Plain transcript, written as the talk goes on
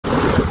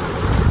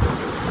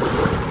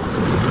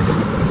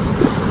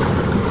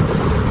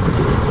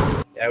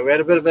Yeah, we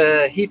had a bit of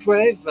a heat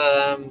wave.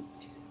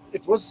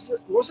 It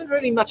wasn't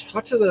really much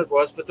hotter than it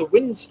was, but the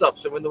wind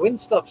stops, and when the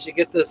wind stops, you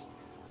get this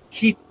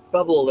heat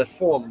bubble that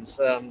forms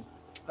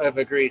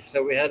over Greece.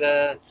 So we had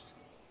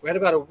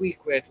about a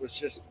week where it was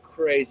just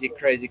crazy,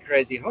 crazy,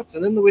 crazy hot,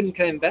 and then the wind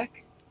came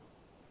back,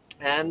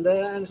 and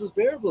it was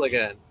bearable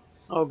again.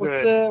 Oh,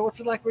 good.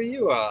 What's it like where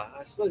you are?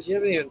 I suppose you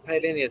haven't even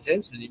paid any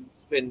attention.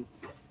 You've been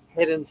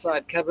head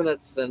inside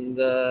cabinets and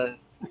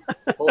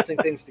bolting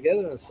things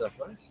together and stuff,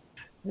 right?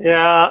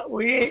 Yeah,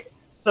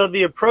 so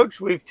the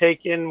approach we've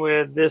taken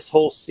with this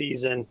whole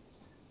season,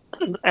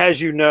 as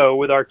you know,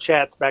 with our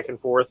chats back and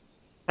forth,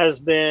 has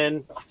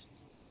been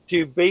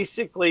to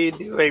basically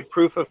do a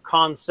proof of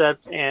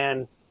concept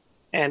and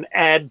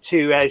add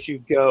to as you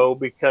go,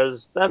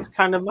 because that's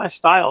kind of my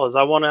style. Is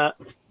I want to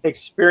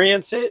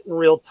experience it in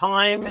real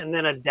time and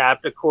then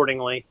adapt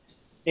accordingly.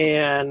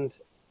 And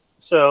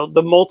so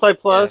the multi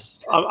plus,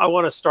 yeah. I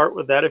want to start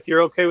with that if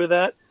you're okay with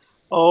that.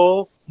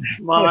 Oh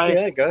my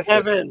yeah,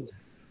 heavens.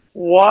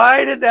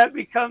 Why did that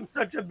become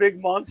such a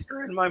big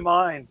monster in my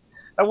mind?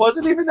 It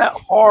wasn't even that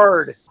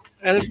hard.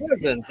 And it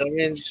wasn't. I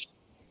mean,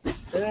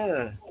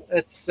 yeah,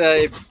 it's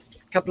a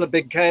couple of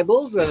big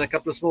cables and a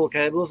couple of small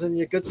cables, and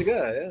you're good to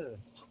go.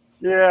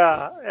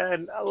 Yeah,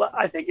 and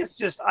I think it's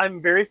just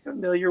I'm very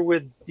familiar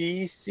with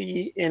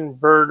DC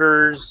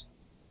inverters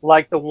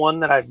like the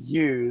one that I've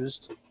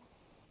used,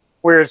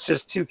 where it's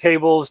just two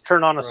cables,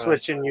 turn on a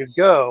switch, and you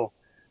go.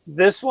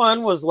 This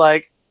one was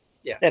like,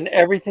 and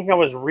everything I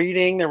was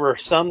reading, there were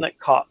some that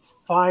caught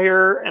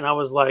fire, and I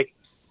was like,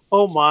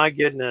 oh my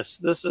goodness,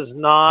 this is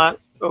not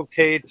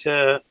okay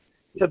to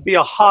be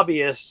a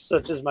hobbyist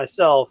such as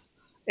myself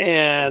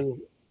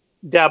and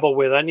dabble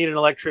with. I need an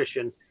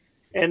electrician.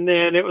 And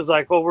then it was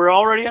like, well, we're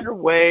already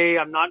underway.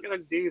 I'm not going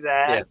to do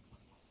that. Yeah.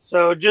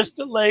 So just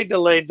delay.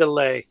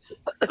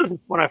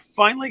 When I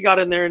finally got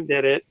in there and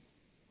did it,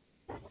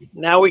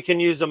 now we can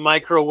use a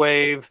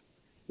microwave.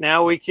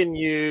 Now we can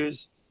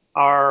use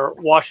our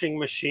washing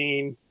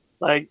machine.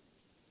 Like,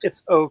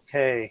 it's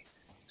okay.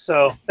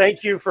 So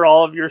thank you for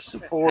all of your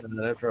support.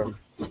 No problem.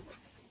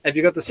 Have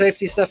you got the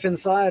safety stuff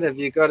inside? Have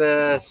you got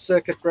a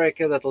circuit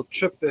breaker that'll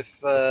trip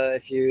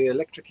if you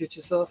electrocute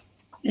yourself?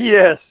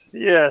 Yes.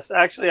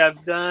 Actually,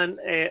 I've done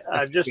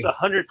just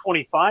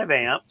 125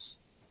 amps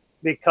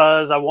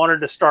because I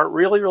wanted to start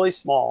really, really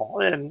small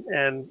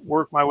and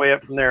work my way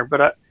up from there.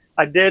 But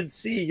I did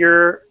see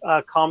your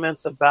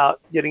comments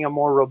about getting a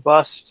more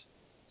robust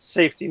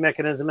safety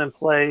mechanism in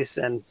place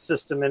and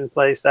system in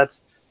place.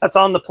 That's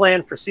on the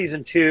plan for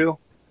season 2.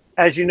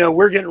 As you know,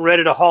 we're getting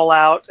ready to haul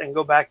out and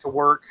go back to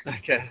work.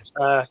 Okay.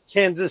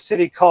 Kansas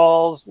City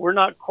calls. We're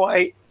not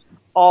quite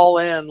all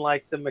in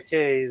like the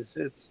McKays.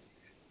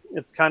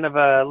 It's kind of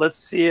a, let's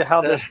see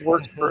how this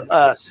works for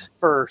us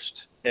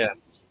first. Yeah.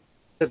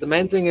 But the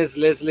main thing is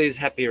Leslie's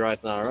happy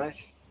right now, right?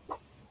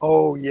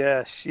 Oh,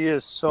 yes. She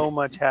is so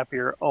much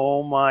happier.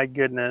 Oh, my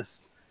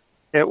goodness.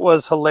 It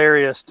was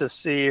hilarious to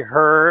see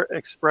her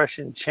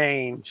expression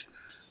change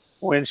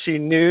when she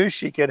knew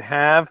she could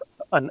have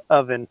an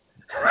oven.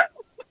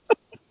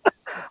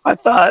 I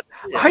thought,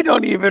 I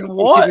don't even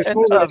want an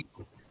oven.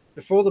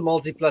 Before the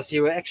multi-plus,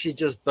 you were actually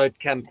just boat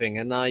camping,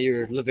 and now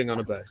you're living on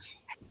a boat.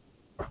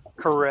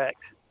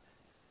 Correct.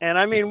 And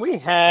I mean, we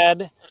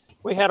had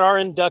our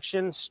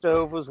induction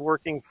stove was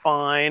working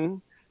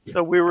fine.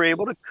 So we were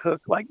able to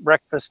cook like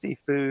breakfasty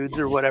foods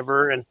or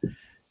whatever. And,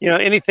 you know,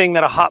 anything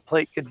that a hot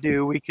plate could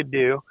do, we could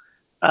do.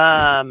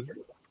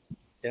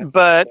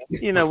 But,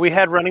 you know, we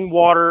had running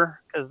water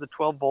because the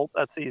 12 volt,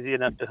 that's easy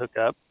enough to hook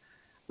up.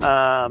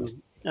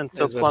 And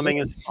so plumbing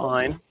is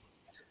fine.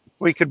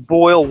 We could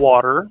boil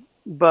water,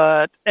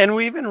 and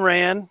we even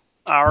ran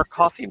our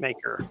coffee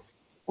maker,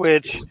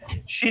 which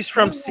she's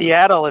from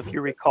Seattle, if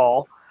you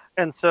recall.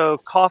 And so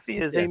coffee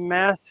is a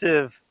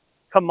massive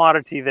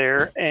commodity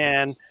there,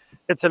 and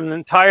it's an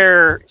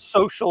entire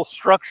social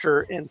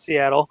structure in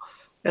Seattle.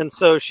 And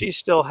so she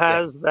still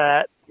has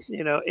that,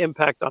 you know,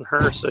 impact on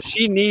her. So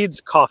she needs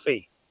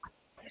coffee,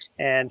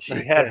 and she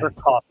had her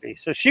coffee.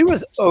 So she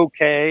was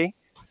okay,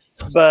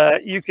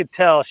 but you could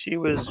tell she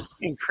was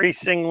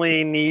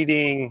increasingly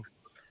needing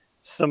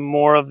some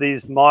more of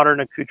these modern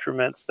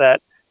accoutrements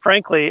that,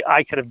 frankly,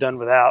 I could have done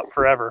without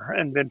forever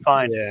and been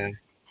fine. Yeah.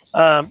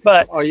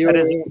 But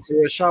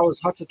your shower's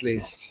hot at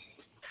least?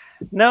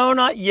 No,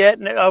 not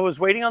yet. I was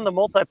waiting on the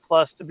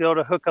multi-plus to be able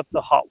to hook up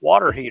the hot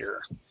water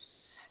heater.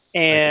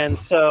 And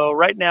so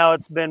right now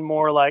it's been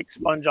more like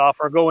sponge off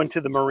or go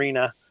into the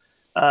marina,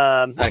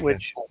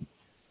 which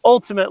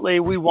ultimately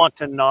we want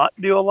to not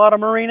do a lot of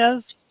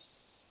marinas.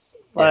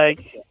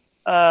 Like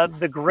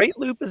the Great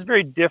Loop is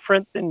very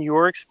different than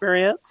your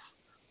experience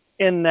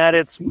in that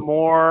it's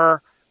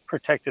more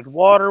protected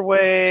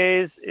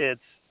waterways,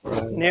 it's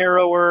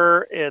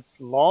narrower, it's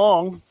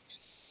long.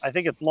 I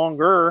think it's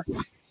longer.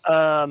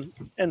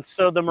 And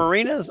so the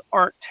marinas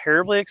aren't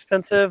terribly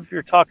expensive.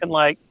 You're talking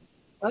like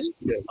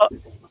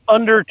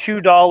under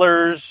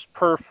 $2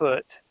 per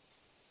foot.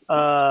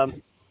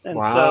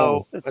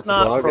 So it's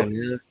not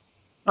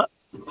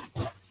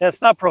it's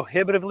not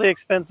prohibitively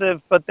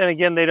expensive, but then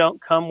again, they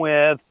don't come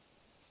with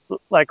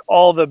like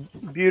all the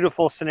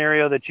beautiful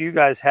scenario that you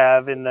guys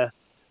have in the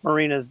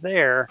marinas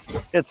there.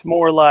 It's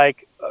more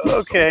like,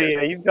 okay,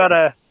 yeah, you got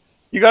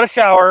a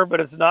shower, but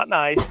it's not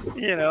nice,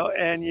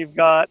 and you've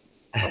got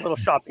a little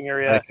shopping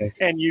area, Okay.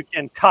 and you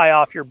can tie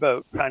off your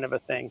boat, kind of a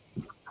thing.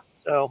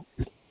 So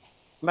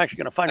I'm actually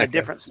going to find a Okay.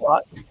 different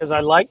spot because I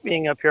like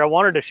being up here. I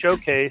wanted to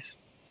showcase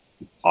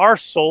our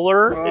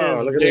solar Oh,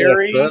 is look at that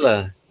very,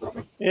 solar.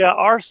 yeah,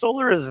 our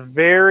solar is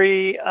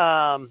very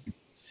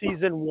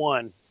season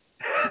one.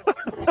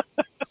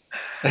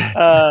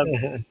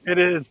 It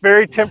is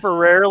very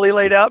temporarily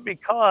laid out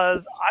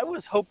because I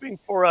was hoping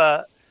for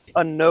a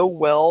no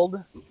weld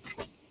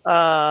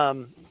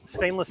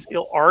stainless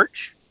steel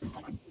arch,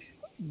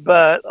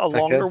 but a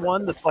longer Okay.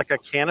 one that's like a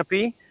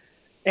canopy.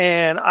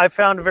 And I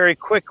found very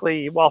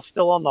quickly, while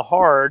still on the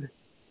hard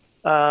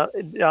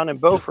down in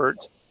Beaufort,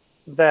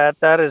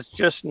 that is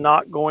just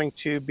not going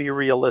to be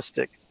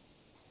realistic.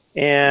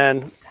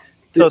 And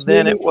so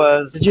then it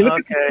was, Did you look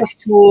at the okay,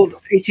 stuff called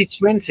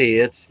 8020?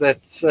 It's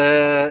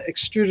that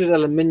extruded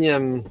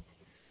aluminium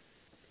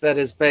that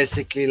is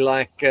basically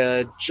like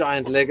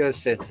giant Lego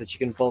sets that you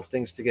can bolt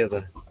things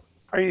together.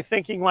 are you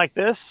thinking like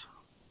this?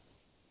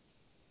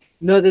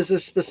 No, there's a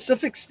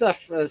specific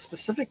stuff, a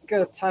specific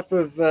type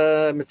of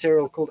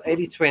material called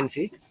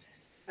 8020,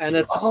 and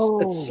it's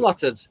Oh,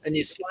 slotted, and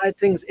you slide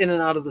things in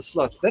and out of the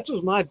slots. That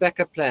was my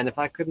backup plan if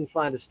I couldn't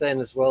find a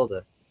stainless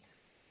welder.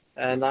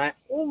 And I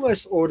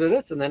almost ordered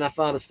it, and then I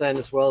found a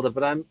stainless welder.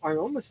 But I'm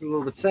almost a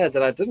little bit sad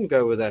that I didn't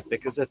go with that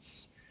because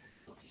it's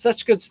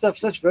such good stuff,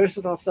 such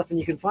versatile stuff, and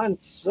you can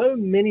find so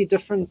many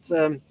different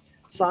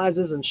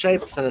sizes and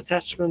shapes and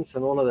attachments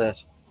and all of that.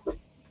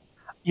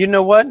 you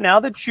know what? Now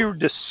that you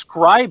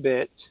describe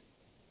it,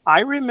 I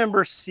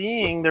remember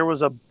seeing there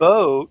was a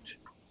boat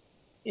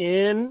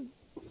in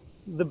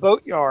the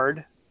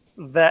boatyard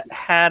that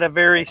had a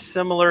very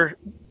similar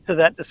to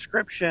that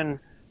description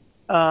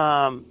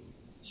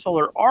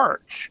solar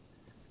arch.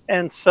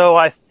 And so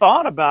I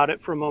thought about it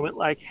for a moment,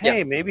 like, Yeah,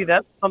 hey, maybe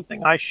that's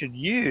something I should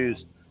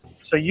use.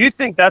 So you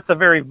think that's a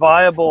very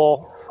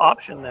viable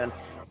option then?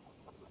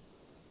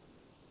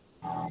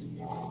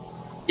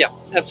 yeah,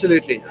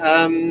 absolutely.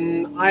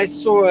 I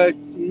saw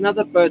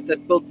another boat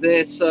that built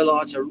their solar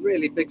arch, a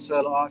really big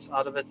solar arch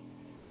out of it,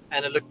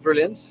 and it looked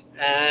brilliant.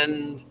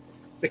 And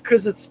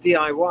because it's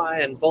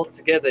DIY and bolt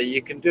together,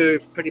 you can do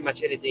pretty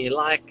much anything you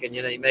like. And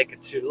you make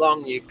it too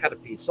long, you cut a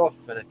piece off,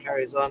 and it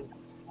carries on.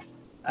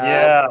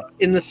 Yeah,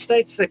 In the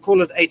States, they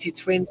call it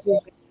 8020.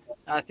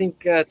 I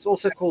think it's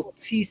also called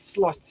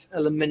T-slot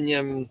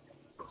aluminium,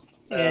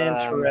 um,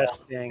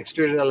 interesting.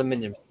 extruded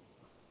aluminium.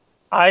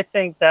 I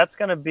think that's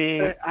going to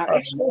be I a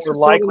actually more also saw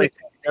likely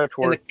thing to go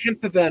in the toward.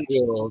 camper van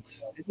world.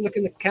 If you look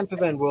in the camper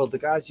van world, the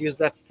guys use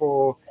that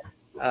for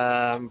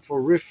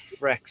roof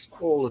racks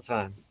all the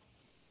time.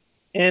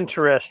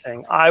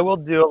 Interesting. I will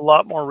do a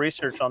lot more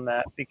research on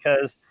that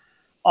because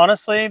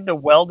honestly, the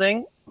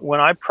welding, when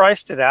I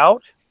priced it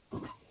out,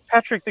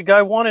 Patrick, the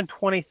guy wanted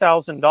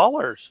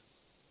 $20,000.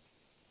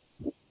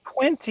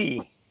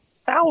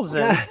 $20,000.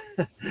 Yeah.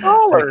 I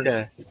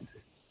Okay.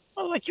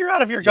 was like, you're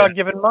out of your Yeah.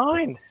 God-given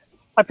mind.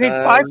 I paid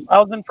Um,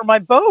 $5,000 for my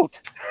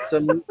boat.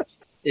 so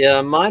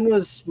yeah, mine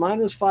was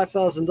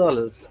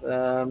 $5,000,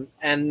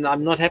 and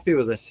I'm not happy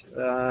with it.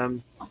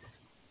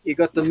 You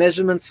got the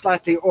measurements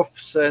slightly off,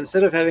 so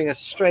instead of having a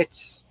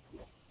straight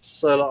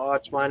solar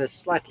arch, mine is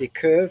slightly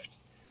curved.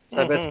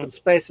 So I've had to put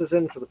spacers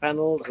in for the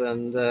panels,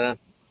 and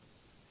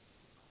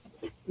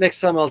next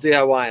time I'll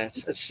DIY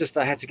it. It's just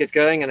I had to get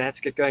going, and I had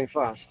to get going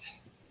fast.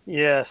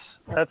 Yes,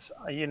 that's,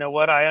 you know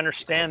what, I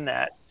understand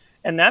that.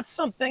 And that's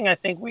something I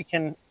think we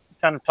can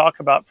kind of talk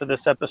about for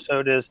this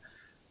episode is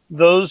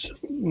those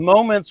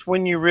moments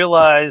when you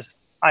realize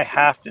I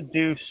have to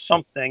do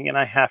something and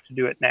I have to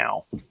do it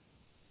now.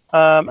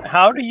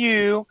 How do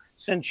you,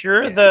 since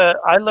you're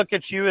I look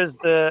at you as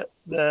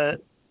the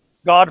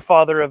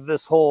godfather of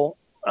this whole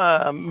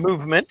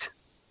movement,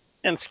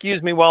 and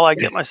excuse me while I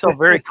get myself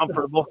very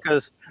comfortable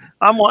because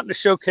I'm wanting to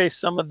showcase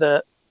some of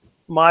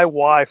my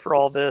why for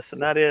all this,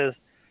 and that is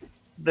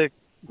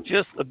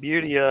just the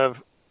beauty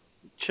of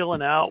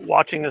chilling out,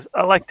 watching this.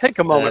 I like take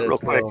a moment real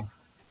quick. Cool.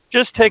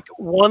 Just take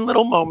one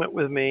little moment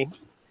with me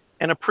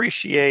and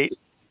appreciate.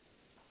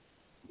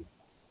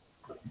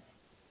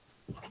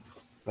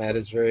 That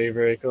is very,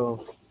 very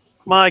cool.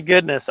 My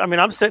goodness. I mean,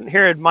 I'm sitting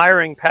here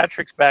admiring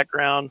Patrick's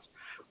backgrounds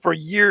for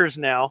years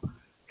now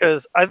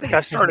because I think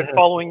I started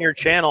following your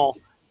channel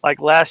like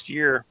last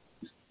year.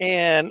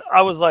 And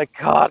I was like,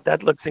 God,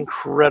 that looks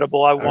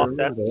incredible. I want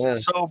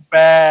that so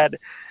bad.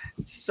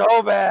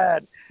 So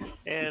bad.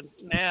 And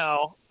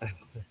now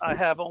I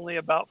have only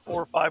about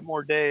 4 or 5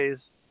 more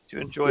days to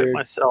enjoy it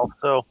myself.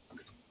 So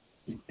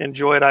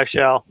enjoy it, I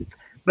shall.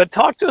 But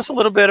talk to us a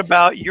little bit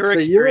about your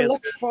experience. You're a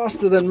lot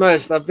faster than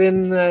most. I've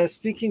been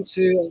speaking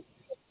to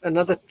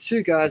another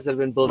 2 guys that have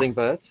been building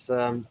boats.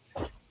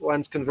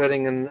 One's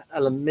converting an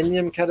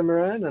aluminium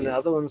catamaran, and the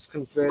other one's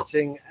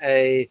converting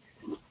a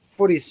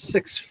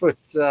 46-foot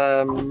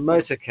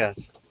motor cat.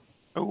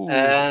 Ooh.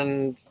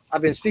 And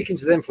I've been speaking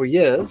to them for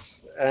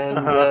years, and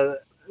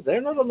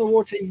They're not on the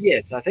water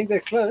yet. I think they're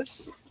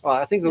close. Well,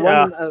 I think the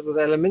Yeah. one with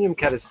the aluminium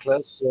cat is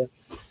close.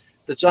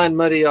 The giant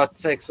motor yacht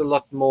takes a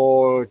lot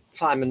more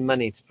time and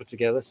money to put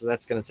together, so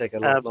that's going to take a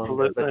lot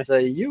longer. Absolutely.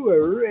 But you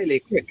were really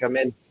quick. I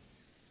mean,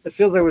 it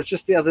feels like it was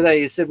just the other day.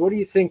 You said, "What do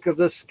you think of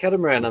this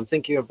catamaran? I'm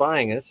thinking of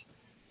buying it,"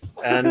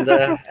 and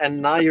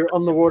and now you're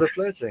on the water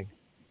floating.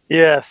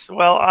 Yes.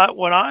 Well,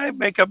 when I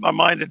make up my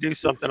mind to do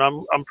something,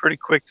 I'm pretty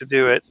quick to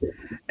do it,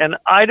 and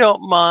I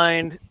don't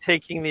mind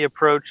taking the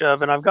approach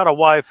of. And I've got a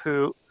wife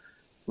who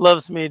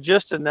loves me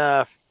just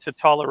enough to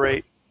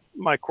tolerate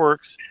my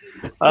quirks,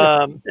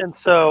 and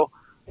so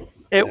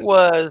it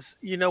was.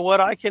 You know what?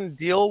 I can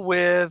deal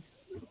with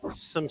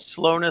some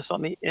slowness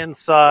on the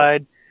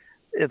inside.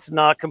 It's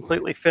not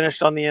completely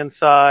finished on the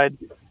inside,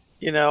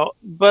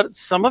 but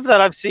some of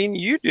that I've seen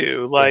you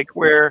do, like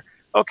where,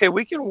 okay,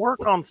 we can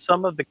work on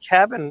some of the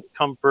cabin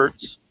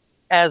comforts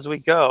as we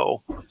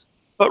go.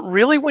 But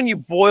really, when you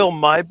boil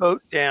my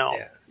boat down,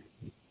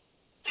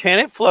 can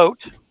it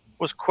float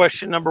was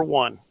question number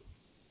one.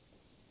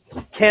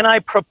 Can I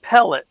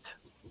propel it?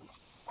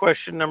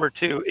 Question number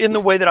two, in the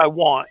way that I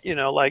want,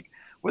 like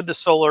with the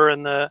solar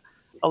and the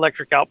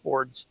electric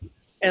outboards.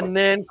 And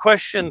then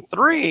question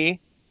three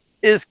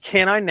is,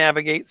 can I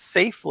navigate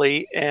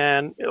safely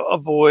and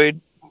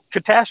avoid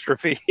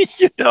catastrophe?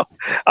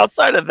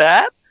 Outside of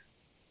that,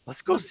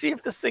 let's go see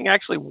if this thing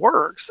actually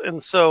works.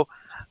 And so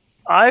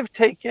I've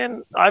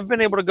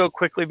been able to go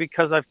quickly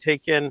because I've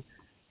taken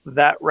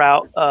that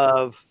route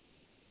of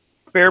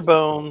bare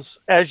bones,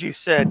 as you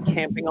said,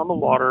 camping on the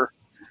water.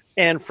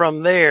 And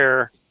from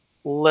there,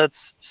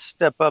 let's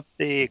step up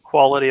the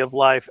quality of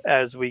life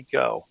as we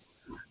go.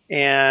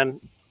 And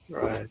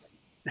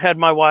had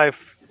my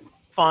wife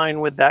fine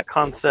with that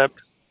concept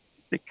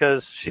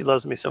because she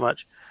loves me so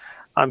much.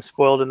 I'm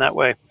spoiled in that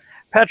way.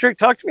 Patrick,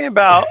 talk to me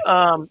about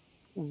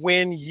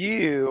when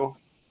you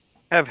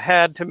have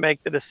had to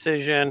make the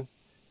decision,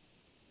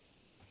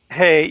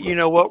 hey, you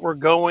know what, we're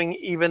going,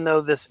 even though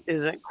this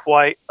isn't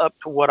quite up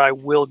to what I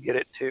will get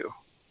it to.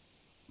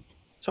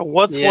 So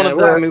what's one of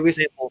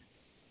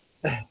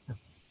the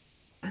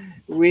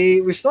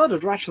we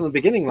started right from the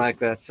beginning like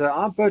that. So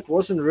our boat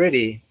wasn't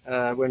ready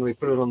when we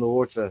put it on the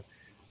water.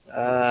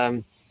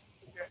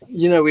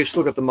 We've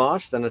still got the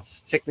mast and it's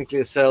technically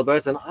a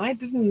sailboat, and I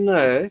didn't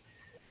know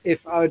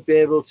if I would be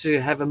able to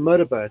have a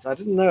motorboat. I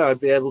didn't know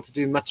I'd be able to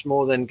do much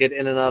more than get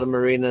in and out of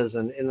marinas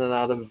and in and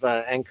out of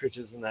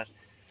anchorages and that.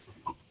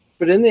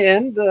 But in the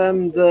end,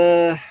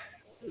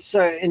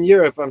 so in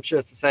Europe, I'm sure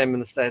it's the same in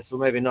the States, or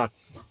maybe not,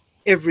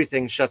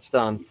 everything shuts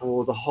down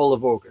for the whole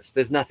of August.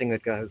 There's nothing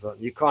that goes on.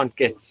 You can't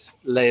get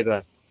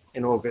labor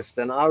in August.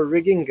 And our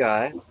rigging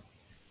guy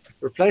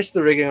replaced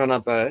the rigging on our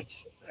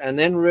boat and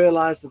then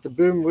realized that the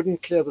boom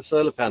wouldn't clear the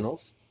solar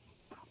panels.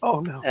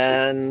 Oh, no.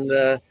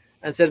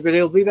 And said, but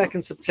he'll be back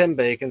in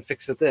September. He can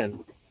fix it then.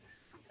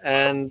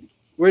 And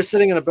we're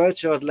sitting in a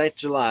boatyard late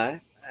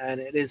July, and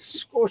it is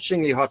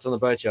scorchingly hot on the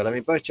boatyard. I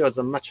mean, boatyards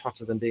are much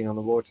hotter than being on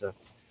the water.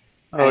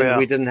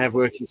 We didn't have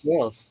working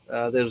sails.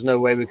 There was no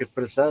way we could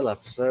put a sail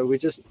up. So we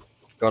just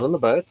got on the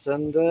boat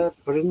and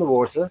put it in the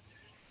water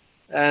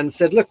and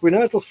said, look, we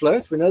know it'll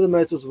float. We know the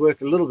motors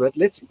work a little bit.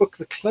 Let's book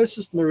the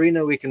closest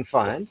marina we can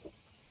find.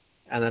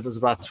 And that was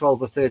about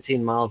 12 or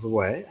 13 miles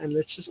away. And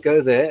let's just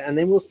go there, and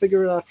then we'll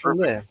figure it out from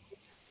there.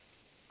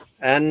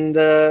 And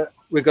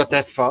we got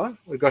that far.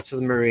 We got to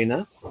the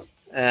marina.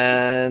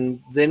 And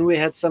then we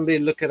had somebody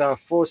look at our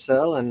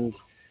foresail, and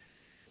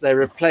they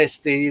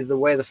replaced the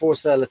way the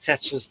foresail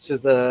attaches to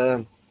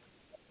the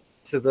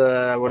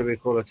what do we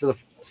call it, to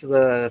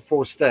the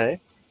forestay.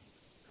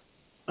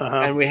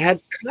 And we had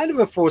kind of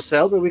a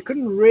foresail, but we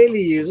couldn't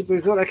really use it. But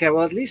we thought, okay,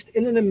 well, at least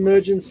in an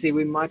emergency,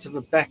 we might have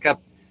a backup.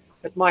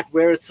 It might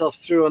wear itself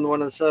through on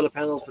one of the solar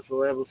panels, but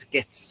we'll be able to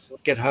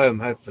get home,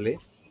 hopefully.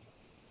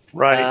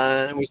 Right.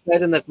 And we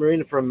stayed in that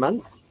marina for a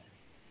month,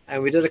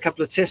 and we did a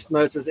couple of test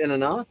motors in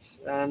and out.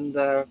 And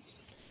the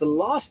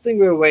last thing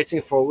we were waiting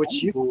for,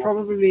 which you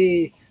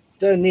probably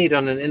don't need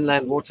on an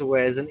inland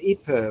waterway, is an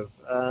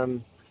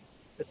EPIRB.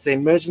 It's the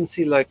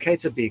emergency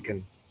locator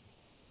beacon.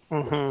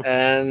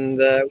 And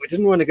we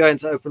didn't want to go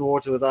into open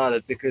water without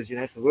it because,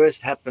 if the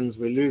worst happens,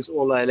 we lose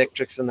all our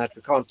electrics and that.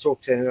 We can't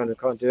talk to anyone. We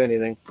can't do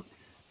anything.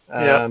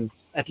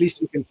 At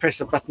least we can press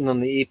a button on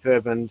the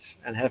EPIRB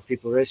and have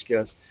people rescue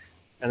us.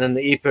 And then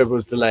the EPIRB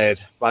was delayed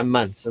by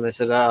months. And they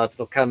said,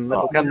 it'll come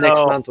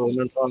next month or the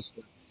month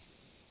after.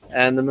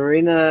 And the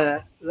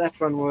marina, that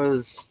one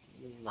was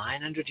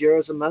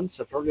 €900 a month,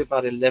 so probably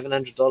about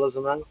 $1,100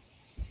 a month.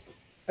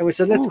 And we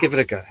said, let's give it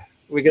a go.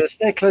 We're going to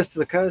stay close to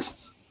the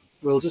coast.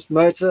 We'll just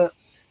motor.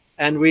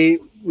 And we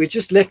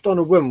just left on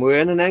a whim. We were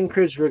in an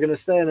anchorage. We were going to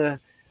stay in a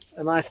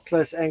nice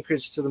close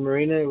anchorage to the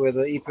marina where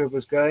the EPIRB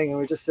was going. And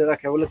we just said,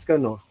 okay, well, let's go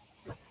north.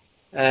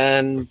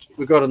 And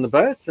we got on the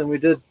boat and we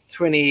did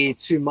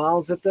 22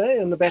 miles that day,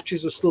 and the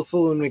batteries were still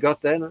full when we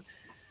got there. And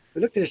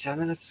we looked at each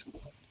other and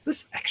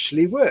this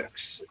actually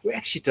works. We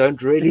actually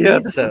don't really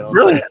need sails.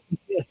 Brilliant.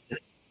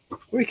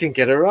 We can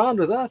get around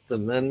without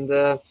them. And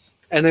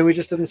then we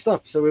just didn't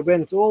stop. So we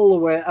went all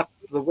the way up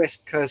the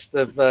west coast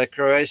of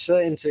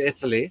Croatia into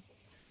Italy.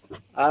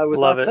 without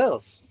Love it.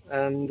 sails.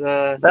 And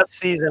That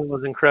season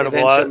was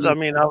incredible. I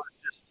mean, I was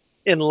just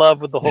in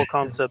love with the whole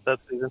concept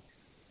that season.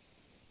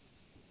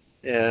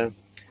 Yeah.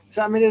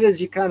 So, I mean, it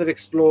is, you kind of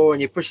explore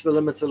and you push the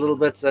limits a little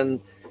bit.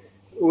 And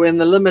when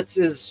the limit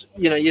is,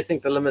 you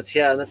think the limit's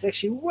here and it's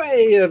actually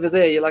way over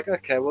there, you're like,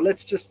 okay, well,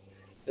 let's just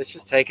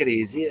take it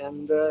easy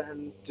and do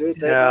it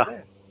day by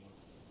day.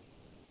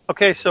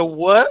 Okay,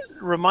 so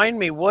remind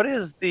me, what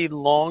is the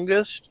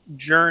longest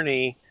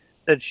journey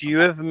that you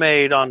have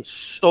made on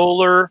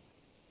solar,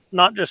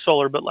 not just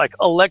solar, but like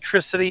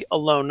electricity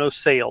alone, no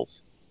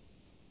sails?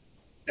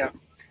 Yeah.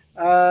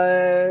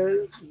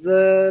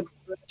 The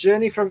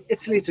journey from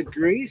Italy to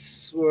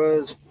Greece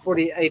was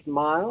 48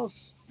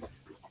 miles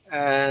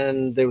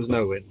and there was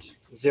no wind,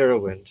 0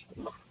 wind.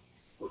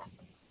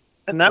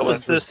 And that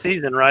was this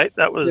season, right?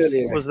 That was that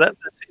this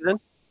season?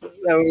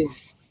 That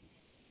was,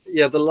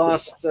 yeah, the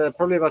last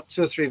probably about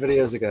 2 or 3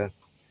 videos ago.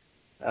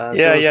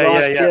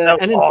 Yeah.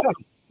 And in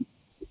fact,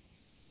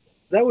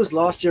 that was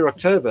last year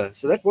October,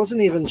 so that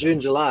wasn't even June,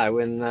 July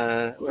when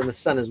the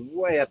sun is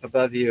way up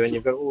above you and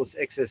you've got all this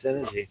excess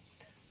energy.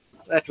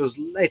 That was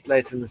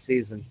late in the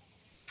season.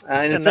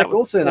 And in fact,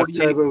 also in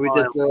October we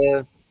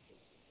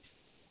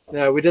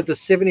did the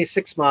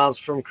 76 miles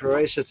from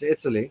Croatia to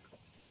Italy,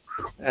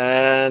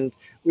 and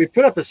we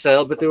put up a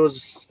sail, but there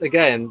was,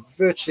 again,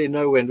 virtually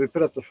no wind. We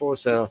put up the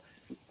foresail.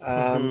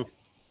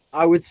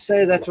 I would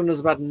say that one was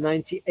about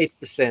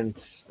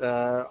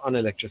 98% on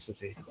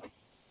electricity.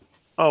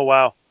 Oh,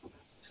 wow.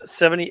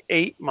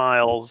 78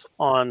 miles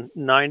on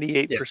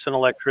 98%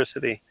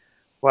 electricity.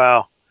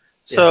 Wow.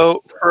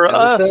 So for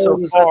us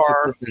so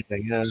far,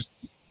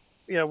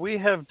 we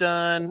have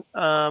done,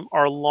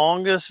 our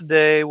longest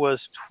day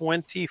was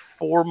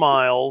 24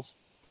 miles.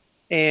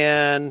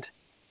 And,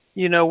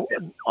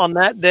 on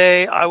that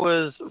day, I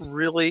was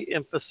really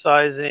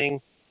emphasizing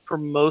for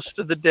most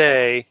of the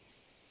day,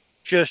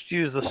 just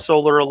use the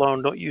solar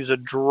alone. Don't use a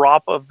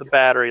drop of the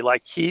battery.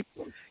 Like keep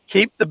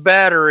the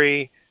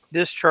battery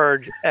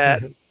discharge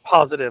at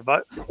positive,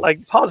 like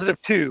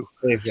 +2.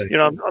 Exactly.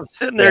 I'm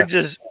sitting there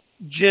just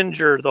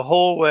ginger the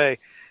whole way.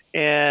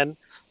 And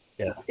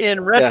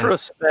in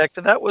retrospect,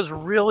 that was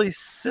really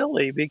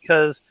silly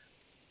because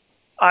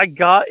I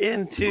got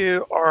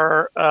into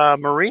our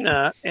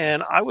marina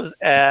and I was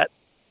at,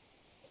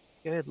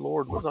 good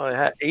Lord, what was I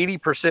at?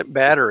 80%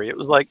 battery. It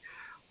was like,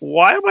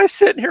 why am I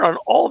sitting here on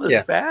all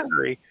this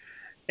battery?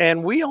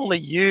 And we only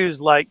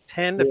use like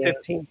 10 to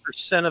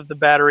 15% of the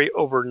battery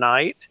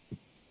overnight.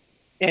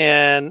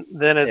 And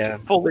then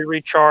it's fully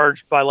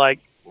recharged by like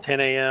 10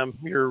 a.m.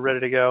 You're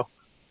ready to go.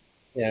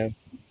 Yeah.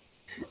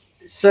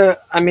 So,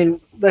 I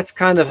mean, that's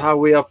kind of how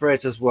we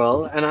operate as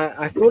well. And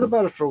I thought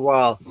about it for a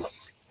while.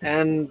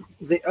 And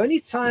the only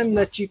time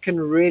that you can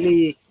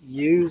really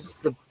use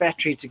the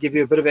battery to give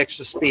you a bit of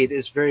extra speed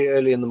is very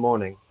early in the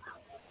morning.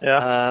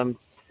 Yeah.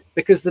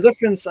 Because the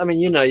difference, I mean,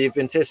 you've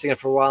been testing it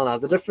for a while now.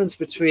 The difference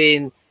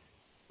between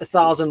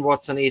 1,000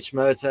 watts on each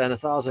motor and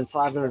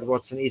 1,500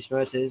 watts on each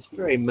motor is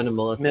very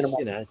minimal. It's minimal.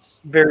 It's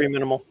very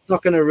minimal. It's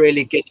not going to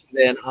really get you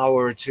there an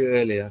hour or two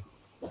earlier.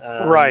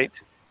 Right.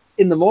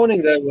 In the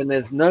morning, though, when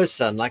there's no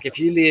sun, like if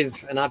you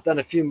leave, and I've done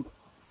a few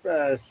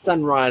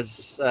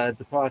sunrise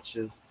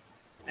departures,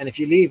 and if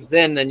you leave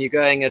then and you're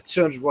going at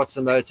 200 watts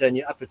a motor and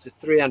you're up to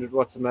 300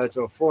 watts a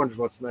motor or 400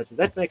 watts a motor,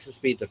 that makes a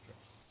speed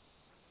difference.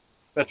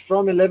 But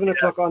from 11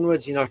 o'clock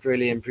onwards, you're not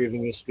really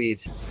improving your speed.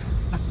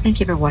 Thank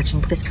you for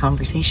watching this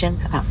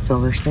conversation about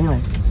solar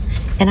sailing.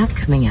 In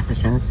upcoming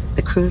episodes,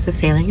 the crews of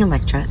Sailing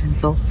Electra and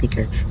Soul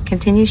Seeker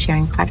continue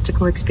sharing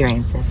practical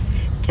experiences,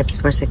 tips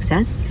for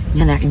success,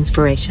 and their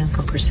inspiration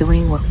for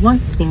pursuing what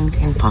once seemed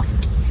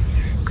impossible.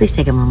 Please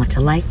take a moment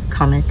to like,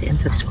 comment, and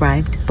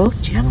subscribe to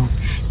both channels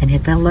and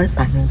hit the alert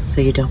button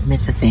so you don't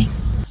miss a thing.